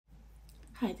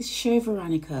Hi, this is Sherry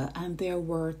Veronica, and there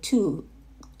were two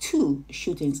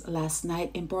shootings last night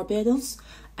in Barbados,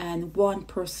 and one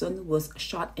person was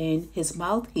shot in his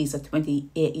mouth. He's a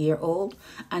 28-year-old,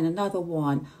 and another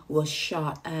one was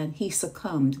shot and he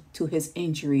succumbed to his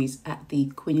injuries at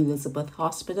the Queen Elizabeth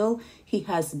Hospital. He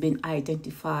has been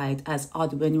identified as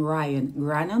Odwin Ryan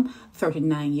Grannum,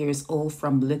 39 years old,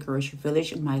 from Licorish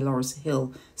Village, Milor's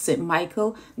Hill, St.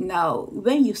 Michael. Now,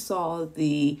 when you saw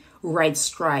the red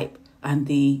stripe and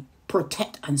the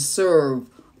protect and serve,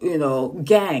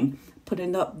 gang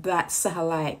putting up that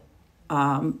satellite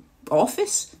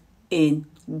office in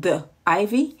the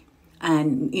Ivy,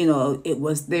 and it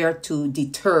was there to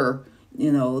deter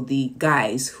the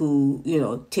guys who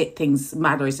take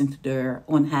matters into their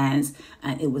own hands,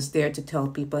 and it was there to tell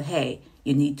people, hey,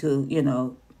 you need to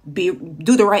do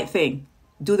the right thing.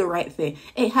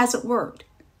 It hasn't worked.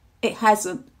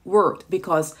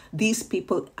 Because these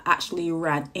people actually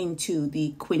ran into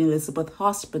the Queen Elizabeth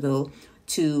Hospital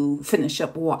to finish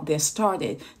up what they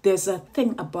started. There's a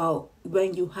thing about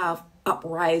when you have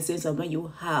uprisings and when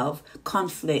you have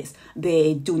conflicts,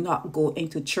 they do not go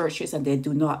into churches and they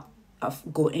do not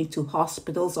go into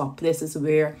hospitals or places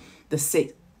where the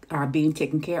sick are being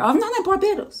taken care of. Not in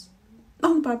Barbados.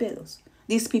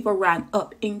 These people ran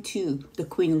up into the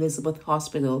Queen Elizabeth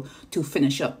Hospital to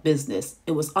finish up business.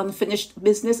 It was unfinished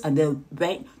business, and they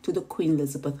went to the Queen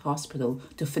Elizabeth Hospital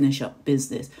to finish up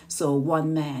business. So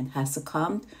one man has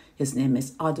succumbed. His name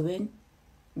is Odwin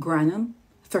Grannum,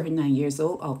 39 years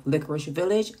old, of Licorish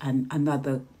Village, and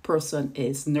another person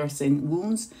is nursing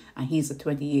wounds, and he's a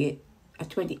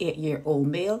 28-year-old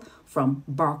male from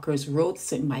Barker's Road,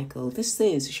 St. Michael. This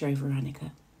is Sherry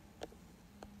Veronica.